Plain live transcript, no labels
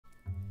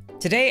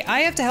Today, I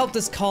have to help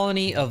this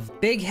colony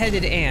of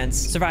big-headed ants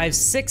survive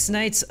 6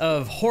 nights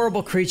of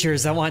horrible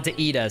creatures that want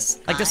to eat us.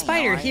 Like the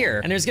spider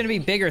here, and there's gonna be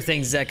bigger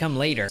things that come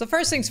later. So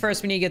first things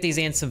first, we need to get these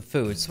ants some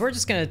food. So we're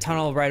just gonna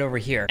tunnel right over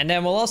here. And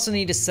then we'll also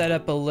need to set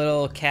up a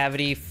little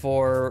cavity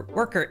for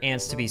worker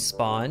ants to be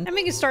spawned. And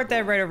we can start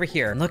that right over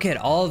here. And look at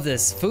all of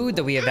this food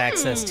that we have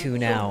access to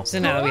now. So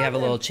now that we have a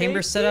little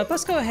chamber set up,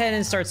 let's go ahead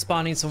and start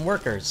spawning some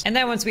workers. And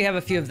then once we have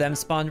a few of them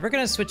spawned, we're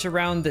gonna switch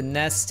around the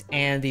nest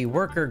and the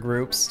worker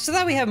groups so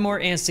that we have more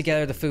ants to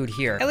gather the food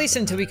here. At least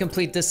until we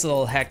complete this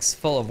little hex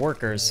full of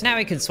workers. Now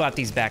we can swap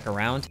these back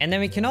around. And then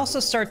we can also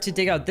start to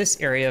dig out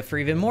this area for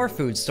even more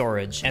food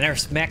storage. And our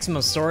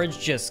maximum storage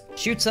just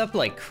shoots up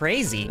like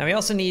crazy. Now we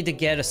also need to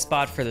get a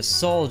spot for the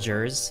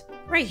soldiers.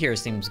 Right here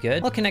seems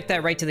good. We'll connect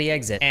that right to the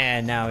exit.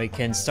 And now we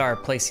can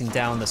start placing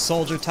down the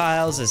soldier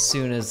tiles as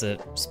soon as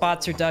the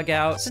spots are dug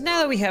out. So now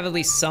that we have at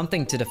least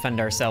something to defend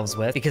ourselves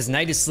with, because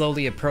night is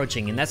slowly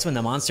approaching and that's when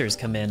the monsters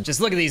come in.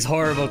 Just look at these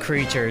horrible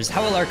creatures.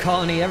 How will our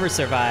colony ever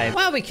survive?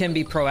 Well, we can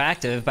be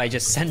proactive by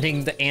just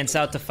sending the ants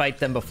out to fight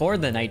them before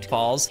the night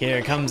falls.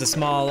 Here comes a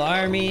small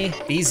army.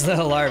 These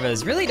little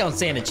larvas really don't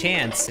stand a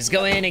chance. Just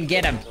go in and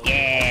get them.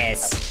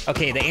 Yes.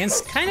 Okay, the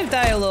ants kind of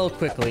die a little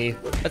quickly,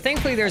 but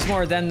thankfully there's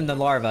more of them than the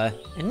larvae.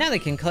 And now they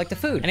can collect the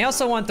food. And I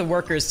also want the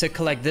workers to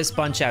collect this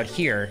bunch out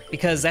here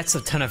because that's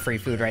a ton of free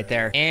food right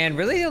there. And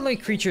really the only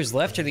creatures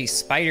left are these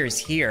spiders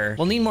here.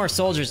 We'll need more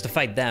soldiers to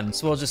fight them.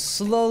 So we'll just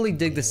slowly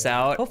dig this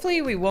out.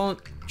 Hopefully we won't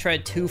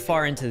tread too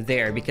far into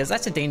there because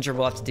that's a danger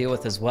we'll have to deal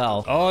with as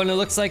well. Oh, and it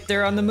looks like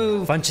they're on the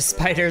move. Bunch of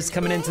spiders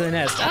coming into the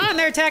nest. Ah, and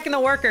they're attacking the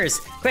workers.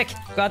 Quick,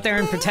 go out there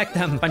and protect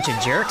them. Bunch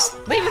of jerks.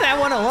 Leave that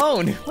one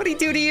alone. What'd he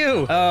do to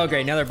you? Oh,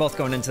 great. Now they're both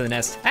going into the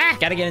nest. Ah,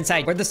 gotta get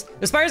inside. Where the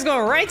spider's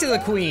going right to the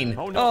queen.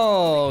 Oh,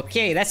 no.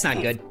 Okay, that's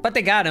not good. But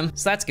they got him,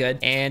 so that's good.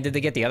 And did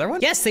they get the other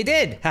one? Yes, they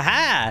did.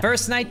 Haha.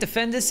 First night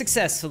defended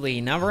successfully.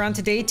 Now we're on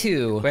to day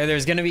 2, where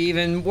there's gonna be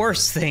even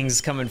worse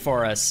things coming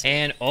for us.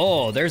 And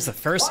oh, there's the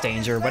first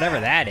danger, whatever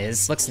that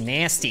is. Looks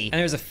nasty. And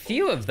there's a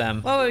few of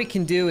them. Well, what we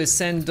can do is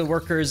send the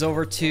workers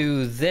over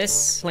to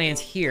this plant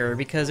here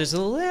because there's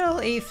a little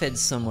aphid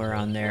somewhere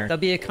on there. That'll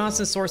be a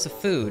constant source of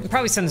food. We'll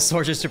probably send the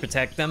soldiers to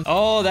protect them.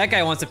 Oh, that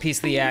guy wants a piece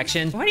of the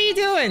action. What are you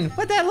doing?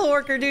 What'd that little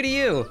worker do to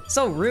you?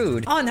 So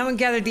rude. Oh, now we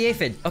gathered the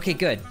aphid. Okay,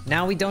 good.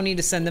 Now we don't need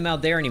to send them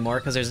out there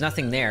anymore because there's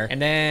nothing there.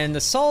 And then the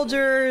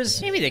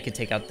soldiers, maybe they could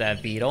take out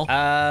that beetle.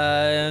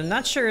 I'm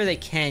not sure they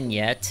can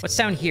yet. What's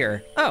down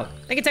here? Oh,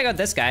 they can take out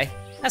this guy.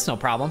 That's no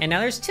problem. And now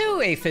there's 2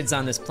 aphids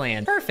on this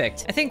plant.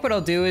 Perfect. I think what I'll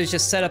do is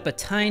just set up a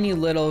tiny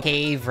little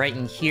cave right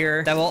in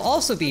here that will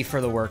also be for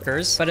the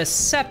workers, but a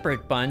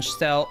separate bunch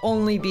that'll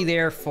only be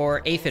there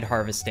for aphid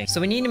harvesting. So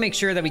we need to make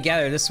sure that we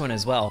gather this one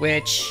as well,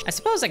 which I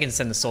suppose I can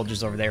send the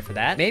soldiers over there for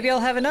that. Maybe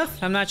I'll have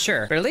enough? I'm not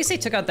sure. But at least they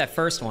took out that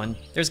first one.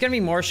 There's gonna be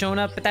more showing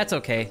up, but that's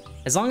okay.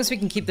 As long as we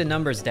can keep the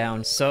numbers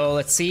down. So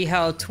let's see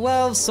how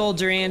 12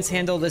 soldier ants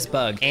handle this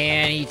bug.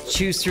 And he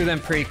chews through them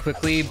pretty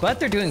quickly, but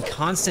they're doing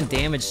constant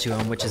damage to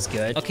him, which is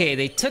good. Okay,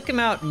 they took him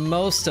out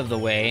most of the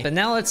way, but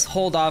now let's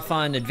hold off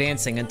on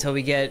advancing until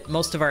we get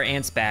most of our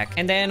ants back.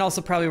 And then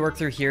also probably work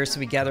through here so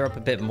we gather up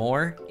a bit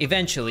more.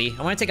 Eventually,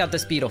 I want to take out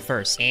this beetle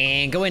first.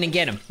 And go in and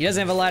get him. He doesn't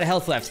have a lot of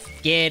health left.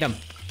 Get him.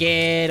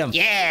 Get him.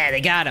 Yeah,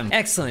 they got him.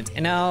 Excellent.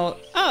 And now,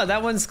 oh,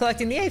 that one's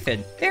collecting the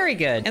aphid. Very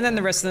good. And then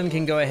the rest of them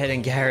can go ahead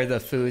and gather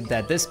the food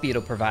that this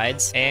beetle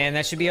provides. And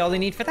that should be all they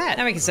need for that.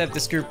 Now we can set up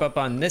this group up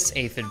on this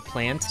aphid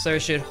plant. So there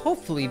should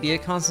hopefully be a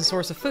constant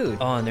source of food.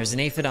 Oh, and there's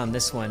an aphid on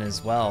this one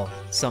as well,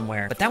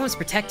 somewhere. But that one's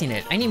protecting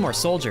it. I need more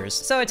soldiers.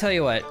 So I tell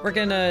you what, we're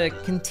gonna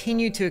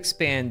continue to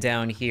expand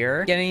down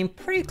here, getting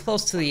pretty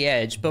close to the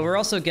edge, but we're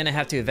also gonna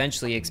have to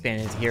eventually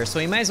expand into here. So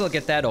we might as well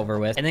get that over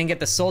with and then get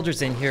the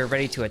soldiers in here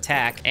ready to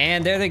attack.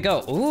 And there they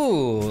go.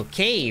 Ooh,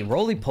 okay,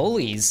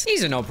 roly-polies.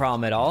 These are no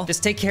problem at all.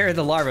 Just take care of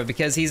the larva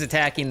because he's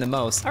attacking the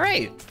most. All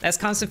right, that's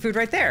constant food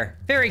right there.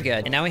 Very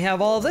good. And now we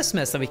have all of this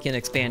mess that we can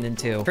expand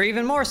into for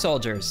even more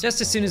soldiers,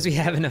 just as soon as we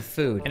have enough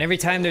food. And every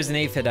time there's an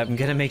aphid, I'm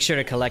gonna make sure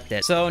to collect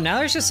it. So now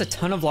there's just a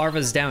ton of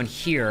larvas down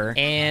here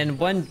and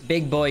one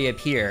big boy up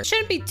here.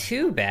 Shouldn't be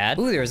too bad.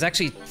 Ooh, there's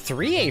actually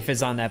 3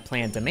 aphids on that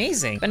plant.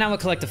 Amazing. But now we'll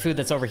collect the food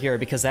that's over here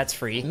because that's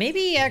free.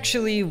 Maybe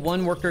actually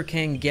one worker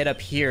can get up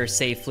here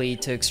safely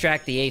to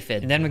extract the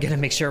aphid. And then we're gonna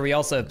make sure we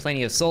also have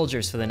plenty of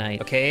soldiers for the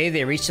night. Okay,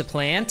 they reach the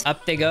plant.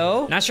 Up they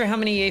go. Not sure how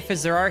many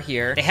aphids there are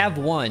here. They have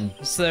 1,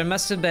 so there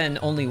must have been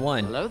only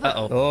 1. Hello there.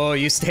 Uh-oh. Oh,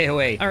 you stay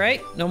away. All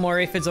right, no more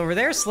aphids over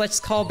there, so let's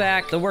call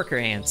back the worker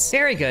ants.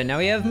 Very good. Now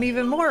we have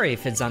even more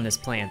aphids on this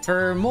plant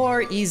for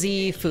more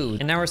easy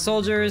food. And now our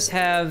soldiers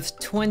have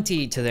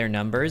 20 to their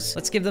numbers.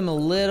 Let's give them a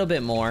little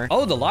bit more.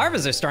 Oh, the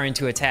larvas are starting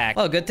to attack.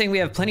 Oh, good thing we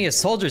have plenty of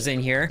soldiers in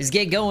here. Just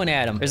get going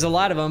at them. There's a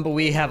lot of them, but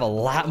we have a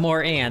lot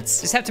more ants.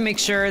 Just have to make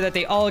sure that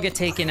they all get get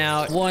taken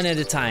out one at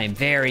a time.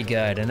 Very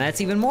good. And that's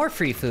even more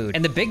free food.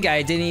 And the big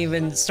guy didn't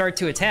even start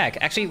to attack.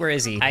 Actually, where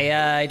is he?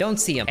 I don't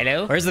see him.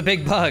 Hello? Where's the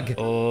big bug?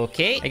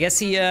 Okay. I guess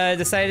he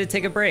decided to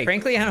take a break.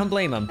 Frankly, I don't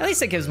blame him. At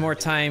least it gives more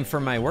time for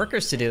my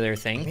workers to do their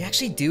thing. We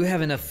actually do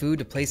have enough food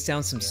to place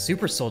down some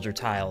super soldier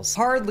tiles.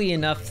 Hardly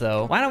enough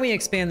though. Why don't we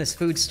expand this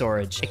food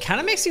storage? It kind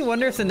of makes me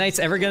wonder if the night's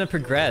ever gonna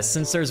progress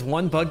since there's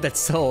one bug that's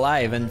still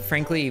alive and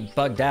frankly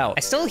bugged out. I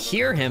still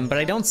hear him, but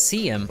I don't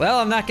see him. Well,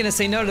 I'm not gonna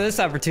say no to this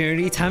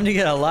opportunity. Time to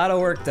get a lot of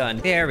work done.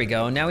 There we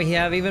go. Now we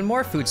have even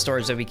more food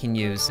storage that we can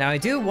use. Now I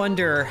do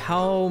wonder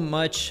how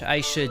much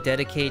I should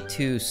dedicate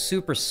to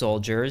super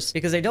soldiers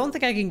because I don't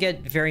think I can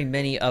get very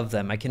many of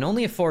them. I can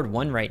only afford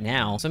one right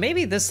now. So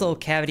maybe this little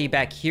cavity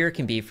back here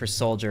can be for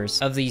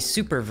soldiers of the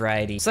super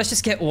variety. So let's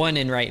just get one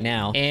in right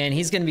now. And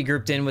he's gonna be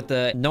grouped in with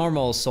the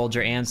normal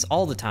soldier ants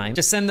all the time.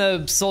 Just send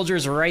the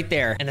soldiers right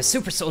there. And the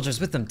super soldiers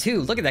with them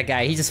too. Look at that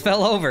guy. He just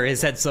fell over.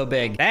 His head's so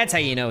big. That's how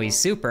you know he's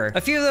super.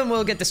 A few of them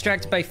will get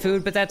distracted by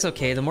food, but that's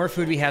okay. The more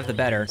food we have, the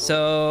better.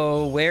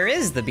 So where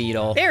is the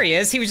beetle? There he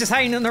is. He was just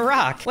hiding in the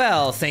rock.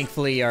 Well,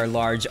 thankfully our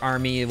large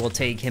army will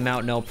take him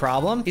out no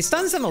problem. He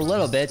stuns them a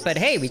little bit, but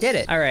hey, we did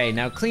it. All right,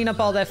 now clean up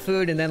all that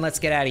food and then let's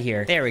get out of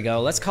here. There we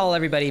go. Let's call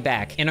everybody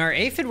back. And our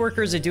aphid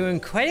workers are doing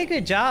quite a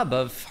good job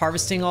of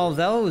harvesting all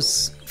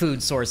those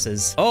food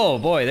sources. Oh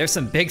boy, there's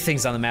some big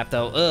things on the map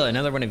though. Ugh,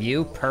 another one of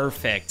you.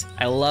 Perfect.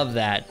 I love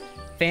that.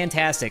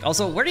 Fantastic.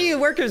 Also, what are you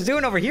workers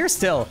doing over here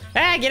still?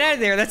 Ah, get out of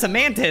there. That's a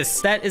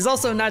mantis. That is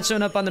also not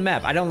shown up on the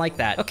map. I don't like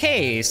that.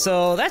 Okay,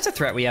 so that's a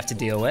threat we have to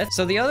deal with.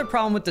 So the other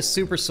problem with the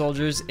super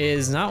soldiers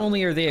is not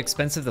only are they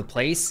expensive to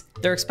place,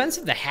 they're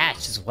expensive to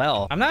hatch as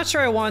well. I'm not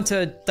sure I want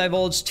to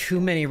divulge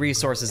too many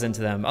resources into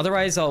them.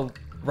 Otherwise, I'll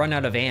run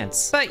out of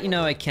ants. But you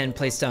know, I can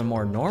place down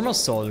more normal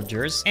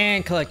soldiers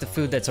and collect the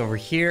food that's over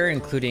here,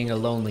 including a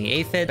lonely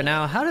aphid. But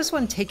now, how does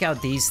one take out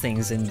these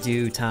things in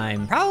due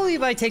time? Probably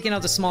by taking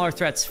out the smaller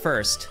threats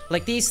first,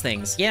 like these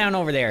things. Get down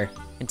over there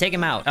and take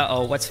them out.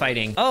 Uh-oh, what's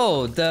fighting?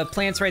 Oh, the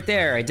plant's right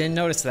there. I didn't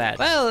notice that.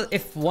 Well,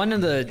 if one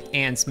of the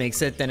ants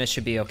makes it, then it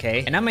should be okay.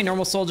 And now my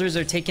normal soldiers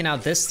are taking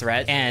out this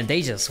threat, and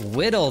they just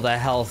whittle the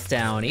health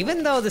down,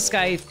 even though this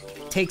guy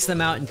takes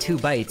them out in 2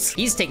 bites.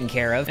 He's taken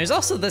care of. There's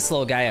also this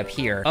little guy up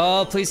here.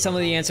 Oh, please tell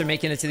me the ants are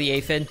making it to the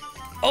aphid.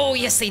 Oh,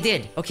 yes, they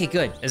did. Okay,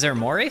 good. Is there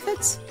more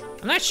aphids?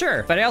 I'm not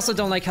sure, but I also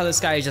don't like how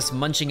this guy is just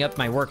munching up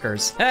my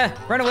workers. Ah,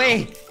 run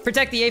away!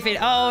 Protect the aphid.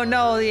 Oh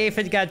no, the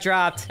aphid got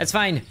dropped. That's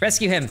fine,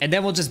 rescue him. And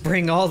then we'll just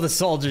bring all the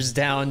soldiers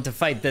down to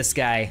fight this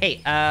guy.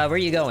 Hey, where are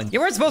you going? You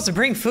weren't supposed to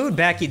bring food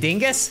back, you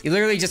dingus. You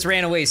literally just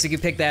ran away so you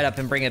could pick that up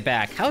and bring it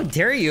back. How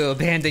dare you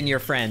abandon your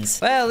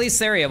friends? Well, at least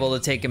they're able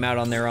to take him out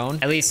on their own.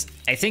 At least,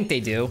 I think they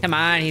do. Come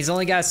on, he's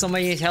only got so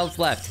many health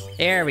left.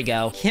 There we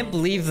go. Can't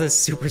believe the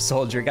super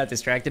soldier got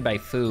distracted by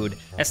food.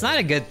 That's not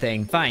a good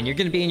thing. Fine, you're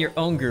gonna be in your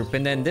own group,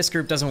 and then this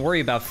group doesn't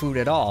worry about food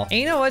at all. And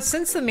you know what?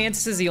 Since the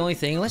mantis is the only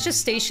thing, let's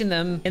just station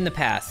them in the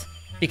path.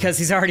 Because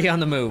he's already on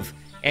the move.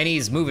 And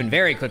he's moving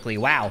very quickly.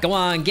 Wow. Go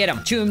on, get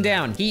him. Chew him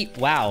down.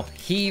 Wow.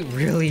 He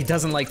really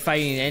doesn't like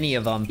fighting any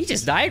of them. He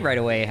just died right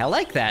away. I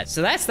like that.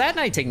 So that's that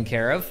night taken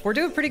care of. We're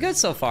doing pretty good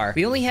so far.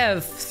 We only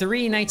have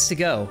 3 nights to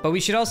go, but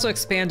we should also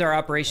expand our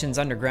operations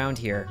underground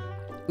here.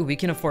 Ooh, we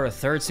can afford a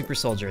 3rd super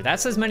soldier.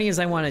 That's as many as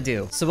I want to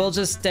do. So we'll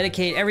just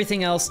dedicate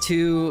everything else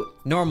to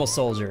normal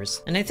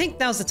soldiers. And I think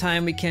now's the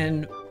time we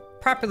can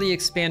properly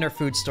expand our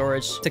food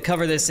storage to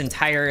cover this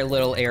entire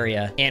little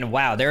area. And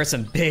wow, there are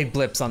some big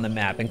blips on the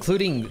map,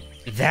 including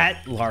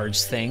that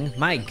large thing.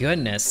 My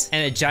goodness.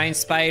 And a giant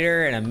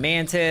spider and a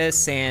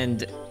mantis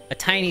and a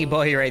tiny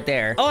boy right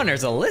there. Oh, and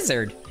there's a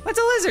lizard. What's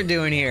a lizard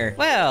doing here?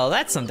 Well,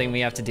 that's something we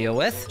have to deal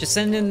with. Just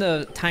send in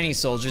the tiny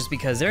soldiers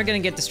because they're gonna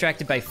get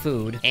distracted by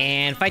food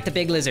and fight the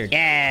big lizard.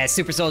 Yeah,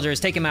 super soldiers,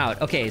 take him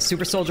out. Okay,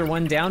 super soldier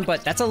 1 down,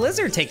 but that's a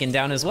lizard taken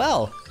down as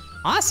well.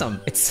 Awesome.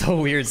 It's so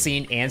weird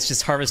seeing ants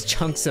just harvest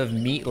chunks of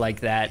meat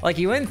like that. Like,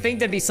 you wouldn't think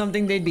that'd be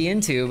something they'd be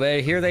into,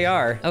 but here they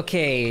are.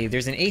 Okay,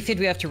 there's an aphid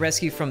we have to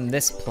rescue from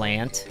this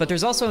plant, but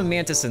there's also a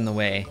mantis in the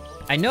way.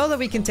 I know that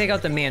we can take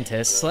out the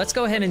mantis, so let's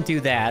go ahead and do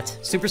that.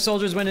 Super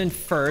soldiers went in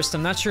first.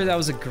 I'm not sure that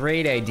was a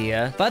great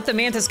idea, but the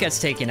mantis gets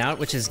taken out,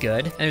 which is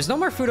good. And there's no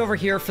more food over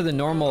here for the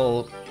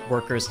normal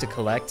workers to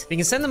collect. We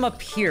can send them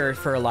up here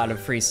for a lot of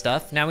free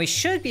stuff. Now we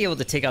should be able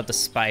to take out the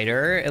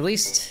spider. At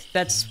least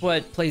that's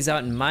what plays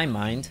out in my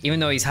mind, even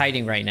though he's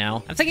hiding right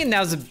now. I'm thinking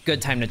now's a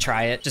good time to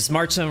try it. Just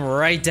march them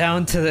right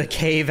down to the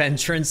cave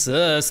entrance.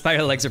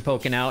 Spider legs are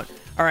poking out.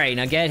 All right,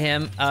 now get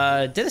him.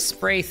 Did a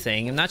spray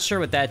thing. I'm not sure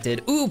what that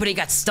did. Ooh, but he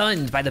got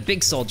stunned by the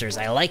big soldiers.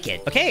 I like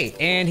it. Okay,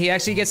 and he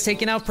actually gets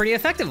taken out pretty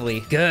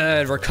effectively.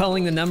 Good, we're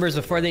culling the numbers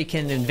before they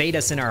can invade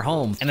us in our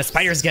home. And the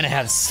spider's gonna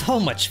have so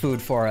much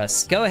food for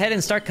us. Go ahead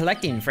and start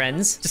collecting,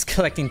 friends. Just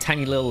collecting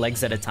tiny little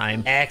legs at a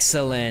time.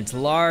 Excellent,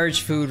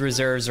 large food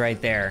reserves right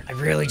there. I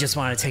really just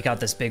wanna take out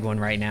this big one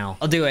right now.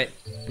 I'll do it.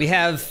 We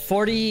have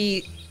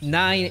 40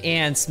 9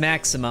 ants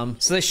maximum,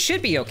 so this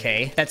should be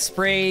okay. That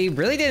spray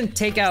really didn't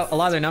take out a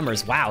lot of their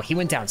numbers. Wow, he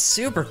went down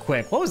super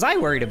quick. What was I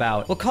worried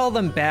about? We'll call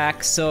them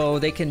back so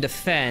they can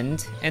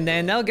defend, and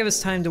then that'll give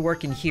us time to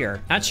work in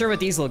here. Not sure what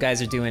these little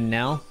guys are doing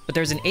now, but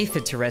there's an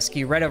aphid to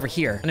rescue right over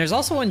here. And there's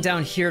also one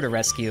down here to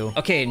rescue.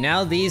 Okay,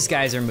 now these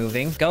guys are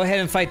moving. Go ahead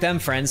and fight them,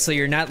 friends, so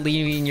you're not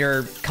leaving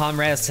your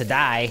comrades to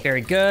die.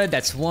 Very good.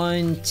 That's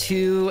 1,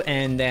 2,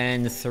 and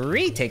then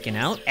 3 taken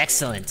out.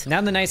 Excellent.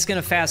 Now the knight's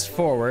gonna fast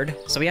forward,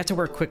 so we have to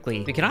work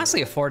quickly. We can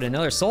honestly afford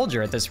another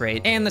soldier at this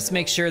rate. And let's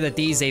make sure that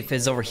these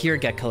aphids over here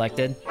get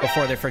collected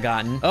before they're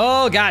forgotten.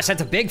 Oh gosh,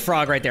 that's a big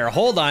frog right there.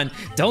 Hold on,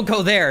 don't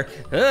go there.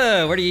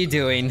 What are you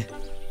doing?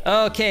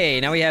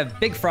 Okay, now we have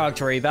big frog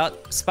to worry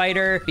about.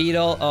 Spider,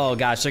 beetle, oh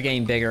gosh, they're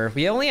getting bigger.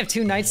 We only have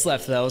 2 knights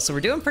left though, so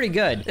we're doing pretty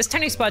good. This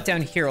tiny spot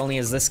down here only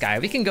has this guy.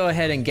 We can go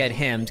ahead and get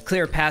him to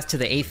clear a path to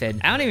the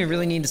aphid. I don't even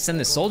really need to send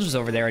the soldiers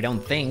over there, I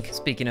don't think.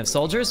 Speaking of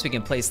soldiers, we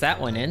can place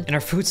that one in. And our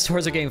food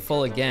stores are getting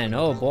full again.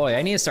 Oh boy,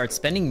 I need to start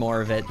spending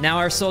more of it. Now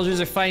our soldiers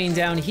are fighting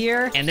down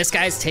here, and this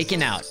guy's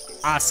taken out.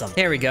 Awesome.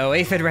 There we go.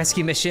 Aphid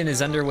rescue mission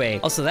is underway.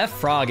 Also, that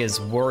frog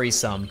is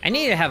worrisome. I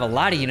need to have a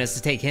lot of units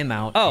to take him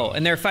out. Oh,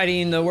 and they're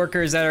fighting the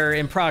workers that are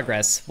in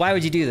progress. Why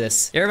would you do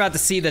this? You're about to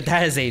see that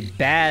that is a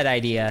bad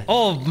idea.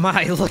 Oh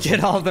my, look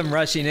at all of them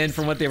rushing in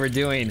from what they were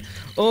doing.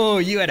 Oh,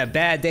 you had a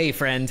bad day,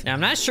 friend. Now, I'm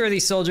not sure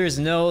these soldiers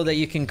know that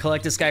you can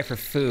collect this guy for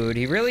food.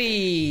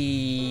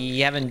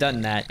 You haven't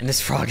done that. And this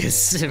frog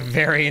is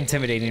very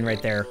intimidating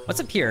right there. What's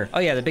up here?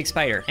 Oh yeah, the big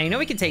spider. And you know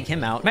we can take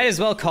him out. Might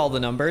as well call the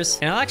numbers.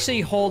 And I'll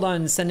actually hold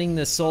on sending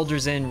the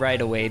soldiers in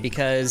right away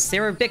because they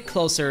were a bit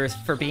closer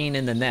for being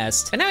in the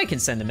nest. But now I can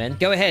send them in.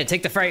 Go ahead,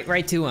 take the fight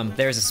right to him.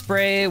 There's a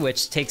spray,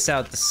 which takes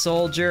out the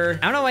soldier.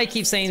 I don't know why I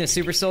keep saying the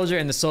super soldier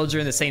and the soldier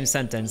in the same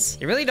sentence.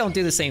 They really don't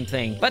do the same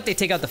thing. But they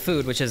take out the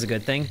food, which is a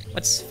good thing.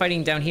 What's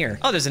fighting down here?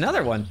 Oh, there's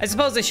another one. I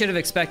suppose I should have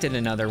expected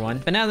another one.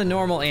 But now the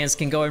normal ants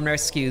can go and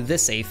rescue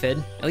this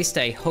aphid. At least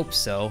I hope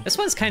so. This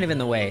one's kind of in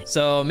the way,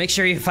 so make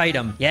sure you fight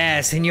him.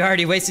 Yes, and you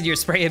already wasted your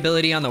spray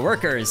ability on the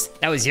workers.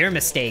 That was your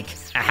mistake.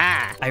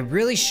 Aha! I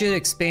really should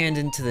expand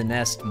into the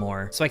nest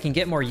more so I can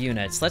get more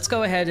units. Let's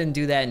go ahead and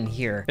do that in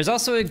here. There's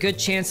also a good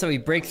chance that we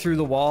break through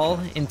the wall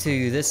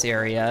into this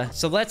area.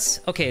 So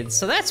okay,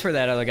 so that's where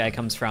that other guy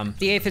comes from.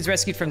 The aphid's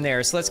rescued from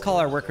there, so let's call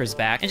our workers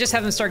back and just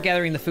have them start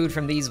gathering the food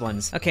from these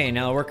ones. Okay,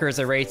 now the workers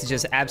are ready to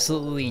just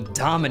absolutely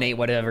dominate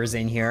whatever's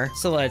in here.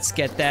 So let's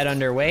get that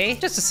underway.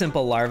 Just a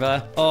simple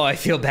larva. Oh, I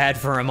feel bad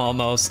for him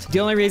almost. The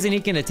only reason he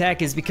can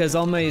attack is because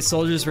all my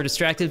soldiers were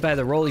distracted by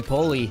the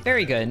roly-poly.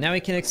 Very good. Now we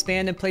can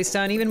expand and place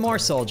down even more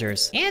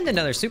soldiers. And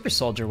another super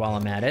soldier while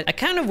I'm at it. I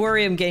kind of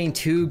worry I'm getting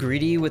too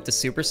greedy with the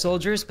super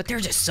soldiers, but they're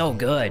just so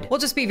good. We'll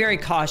just be very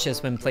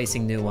cautious when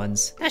placing new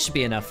ones. That should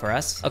be enough for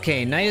us.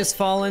 Okay, night has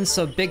fallen,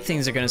 so big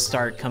things are gonna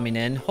start coming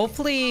in.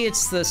 Hopefully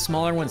it's the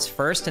smaller ones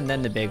first and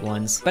then the big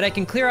ones. But I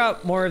can clear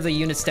out more of the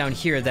units down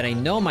here that I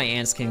know my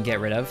ants can get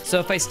rid of. So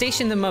if I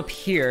station them up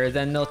here,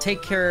 then they'll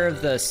take care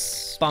of the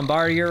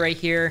bombardier right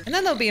here, and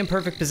then they'll be in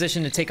perfect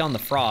position to take on the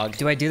frog.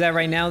 Do I do that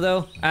right now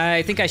though?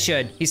 I think I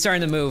should. He's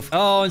starting to move.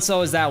 Oh, and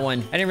so is that one.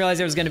 I didn't realize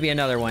there was gonna be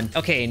another one.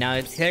 Okay, now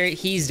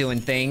he's doing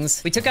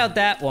things. We took out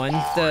that one,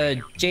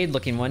 the jade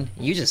looking one.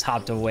 You just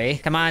hopped away.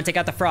 Come on, take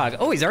out the frog.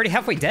 Oh, he's already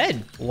halfway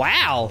dead.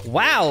 Wow,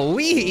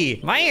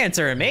 wow-wee. My ants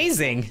are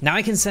amazing. Now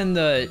I can send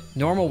the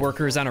normal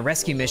workers on a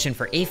rescue mission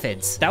for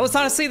aphids. That was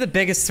honestly the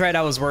biggest threat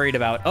I was worried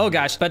about. Oh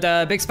gosh, but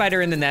big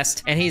spider in the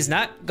nest, and he's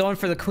not going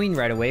for the queen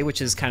right away,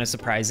 which is kind of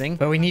surprising.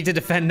 But we need to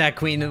defend that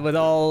queen with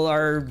all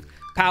our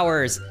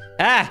powers.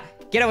 Ah!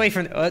 Get away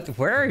from,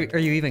 where are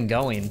you even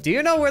going? Do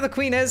you know where the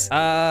queen is?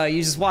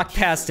 You just walked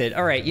past it.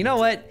 All right, you know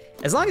what?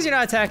 As long as you're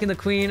not attacking the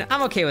queen,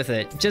 I'm okay with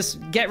it. Just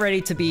get ready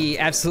to be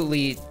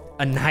absolutely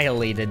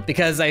annihilated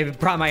because I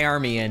brought my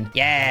army in.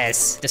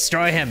 Yes,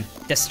 destroy him,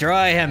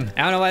 destroy him.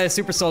 I don't know why the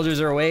super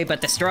soldiers are away, but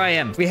destroy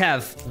him. We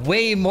have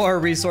way more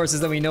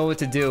resources than we know what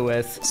to do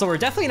with. So we're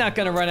definitely not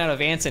gonna run out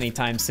of ants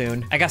anytime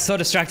soon. I got so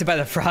distracted by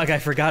the frog, I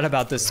forgot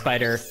about this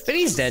spider, but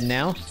he's dead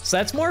now. So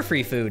that's more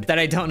free food that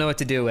I don't know what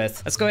to do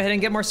with. Let's go ahead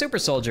and get more super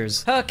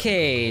soldiers.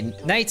 Okay,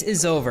 night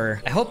is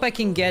over. I hope I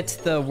can get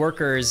the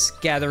workers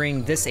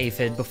gathering this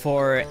aphid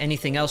before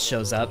anything else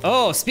shows up.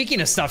 Oh,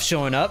 speaking of stuff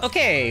showing up,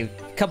 okay,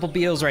 couple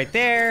beetles right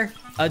there.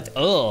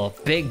 Oh,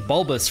 big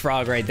bulbous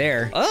frog right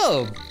there.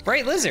 Oh,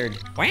 bright lizard.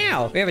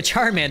 Wow, we have a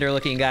Charmander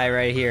looking guy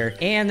right here.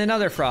 And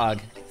another frog.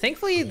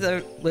 Thankfully,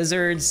 the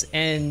lizards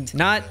and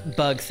not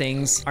bug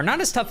things are not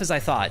as tough as I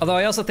thought. Although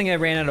I also think I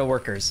ran out of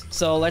workers.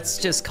 So let's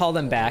just call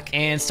them back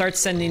and start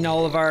sending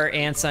all of our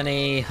ants on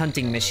a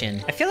hunting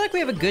mission. I feel like we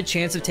have a good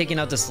chance of taking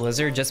out this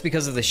lizard just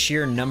because of the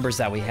sheer numbers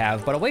that we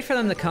have, but I'll wait for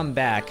them to come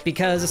back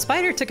because the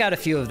spider took out a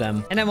few of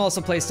them. And I've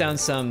also placed down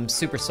some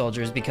super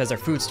soldiers because our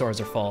food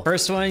stores are full.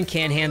 First one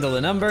can't handle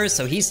the numbers,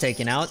 so he's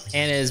taken out.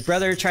 And his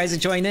brother tries to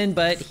join in,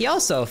 but he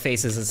also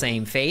faces the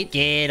same fate.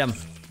 Get him.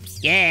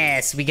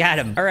 Yes, we got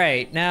him. All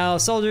right, now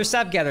soldiers,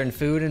 stop gathering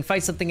food and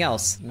fight something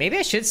else. Maybe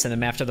I should send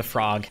them after the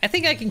frog. I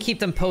think I can keep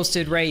them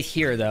posted right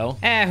here though.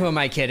 Who am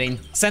I kidding?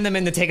 Send them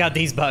in to take out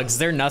these bugs.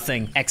 They're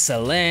nothing.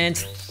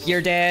 Excellent. You're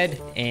dead.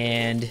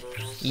 And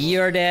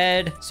You're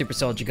dead. Super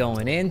soldier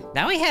going in.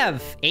 Now we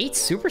have 8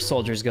 super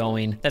soldiers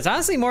going. That's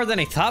honestly more than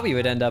I thought we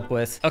would end up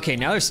with. Okay,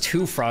 now there's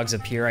 2 frogs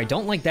up here. I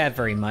don't like that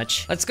very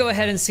much. Let's go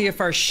ahead and see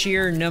if our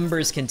sheer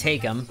numbers can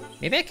take them.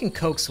 Maybe I can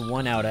coax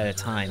one out at a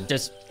time.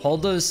 Just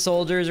hold those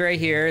soldiers right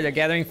here. They're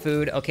gathering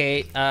food.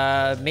 Okay,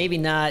 maybe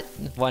not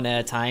one at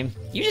a time.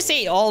 You just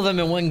ate all of them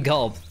in one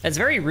gulp. That's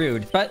very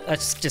rude, but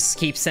let's just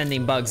keep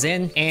sending bugs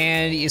in.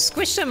 And you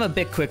squish them a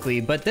bit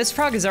quickly, but this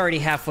frog is already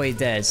halfway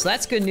dead, so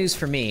that's good news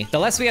for me. The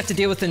less we have to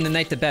deal with in the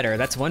night, the better.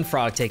 That's 1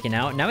 frog taken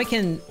out. Now we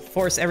can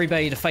force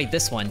everybody to fight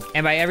this one.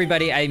 And by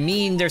everybody, I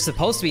mean they're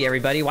supposed to be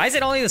everybody. Why is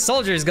it only the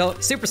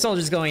super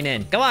soldiers going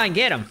in? Go on,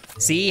 get them.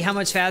 See how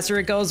much faster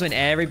it goes when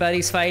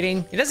everybody's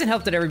fighting? It doesn't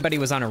help that everybody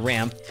was on a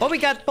ramp. Well, we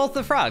got both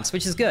the frogs,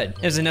 which is good.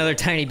 There's another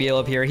tiny beetle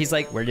up here. He's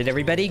like, where did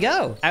everybody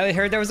go? I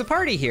heard there was a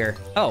party here.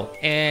 Oh,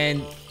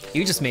 and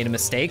you just made a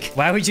mistake.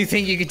 Why would you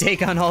think you could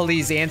take on all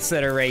these ants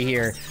that are right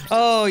here?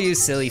 Oh, you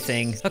silly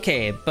thing.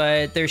 Okay,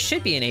 but there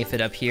should be an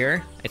aphid up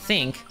here, I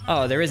think.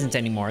 Oh, there isn't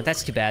anymore.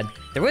 That's too bad.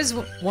 There was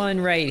one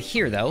right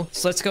here, though.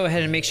 So let's go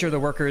ahead and make sure the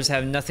workers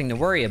have nothing to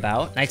worry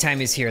about.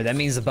 Nighttime is here. That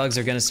means the bugs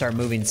are gonna start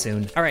moving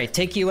soon. All right,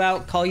 take you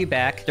out, call you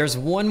back. There's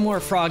 1 more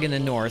frog in the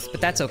north,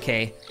 but that's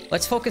okay.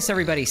 Let's focus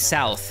everybody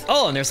south.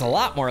 Oh, and there's a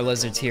lot more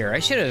lizards here. I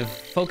should have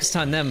focused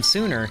on them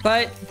sooner,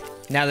 but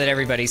now that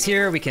everybody's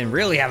here, we can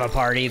really have a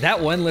party. That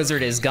one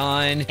lizard is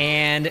gone,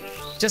 and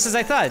just as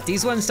I thought,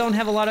 these ones don't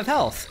have a lot of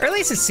health. Or at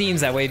least it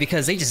seems that way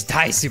because they just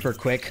die super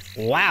quick.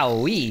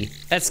 Wowee.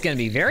 That's gonna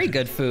be very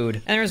good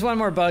food. And there's 1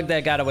 more bug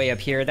that got away up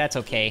here. That's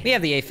okay. We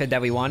have the aphid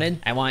that we wanted.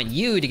 I want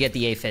you to get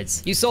the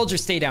aphids. You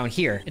soldiers stay down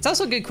here. It's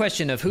also a good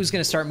question of who's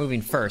gonna start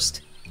moving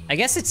first. I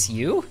guess it's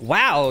you?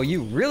 Wow,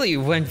 you really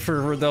went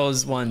for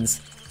those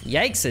ones.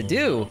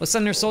 Yikes-a-do. We'll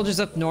send our soldiers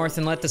up north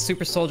and let the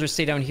super soldiers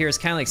stay down here as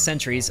kind of like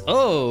sentries.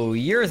 Oh,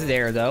 you're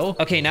there though.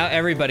 Okay, now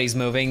everybody's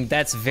moving.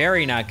 That's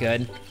very not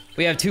good.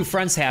 We have 2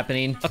 fronts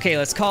happening. Okay,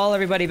 let's call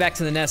everybody back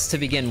to the nest to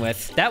begin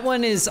with. That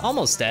one is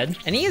almost dead,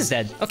 and he is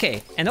dead.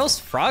 Okay, and those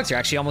frogs are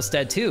actually almost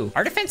dead too.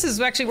 Our defense is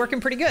actually working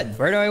pretty good.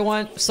 Where do I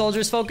want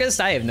soldiers focused?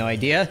 I have no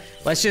idea.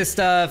 Let's just,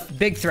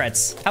 big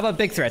threats. How about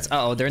big threats?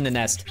 Uh-oh, they're in the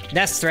nest.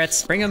 Nest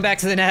threats. Bring them back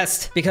to the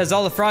nest, because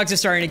all the frogs are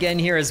starting to get in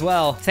here as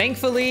well.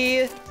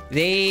 Thankfully,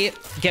 they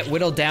get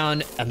whittled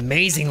down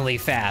amazingly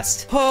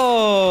fast.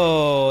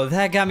 Oh,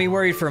 that got me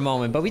worried for a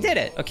moment, but we did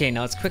it. Okay,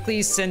 now let's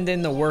quickly send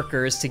in the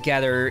workers to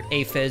gather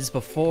aphids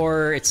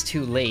before it's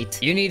too late.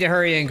 You need to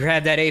hurry and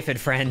grab that aphid,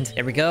 friend.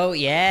 There we go,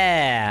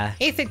 yeah.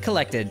 Aphid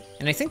collected,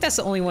 and I think that's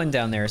the only one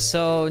down there,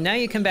 so now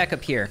you come back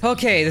up here.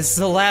 Okay, this is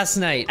the last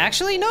night.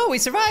 Actually, no, we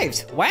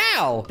survived.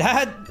 Wow,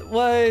 that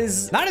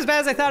was not as bad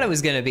as I thought it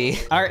was gonna be.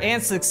 Our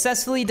ants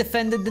successfully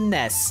defended the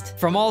nest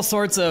from all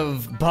sorts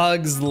of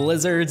bugs,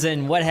 lizards,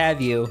 and what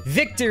have you.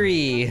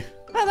 Victory!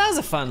 Well, that was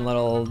a fun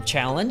little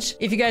challenge.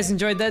 If you guys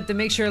enjoyed that, then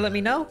make sure to let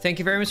me know. Thank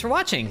you very much for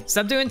watching.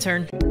 Sub to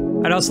Intern.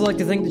 I'd also like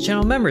to thank the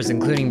channel members,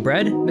 including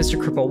Bread, Mr.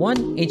 Cripple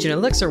 1, Ancient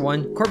Elixir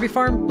 1, Corby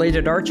Farm,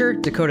 Bladed Archer,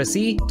 Dakota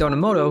C,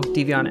 Donamoto,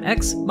 Devion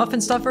X,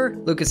 Muffin Stuffer,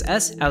 Lucas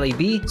S, Ali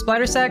B,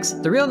 Splatter Sacks,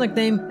 The Real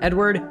Nickname,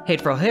 Edward,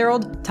 Hateful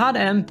Harold, Todd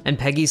M, and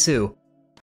Peggy Sue.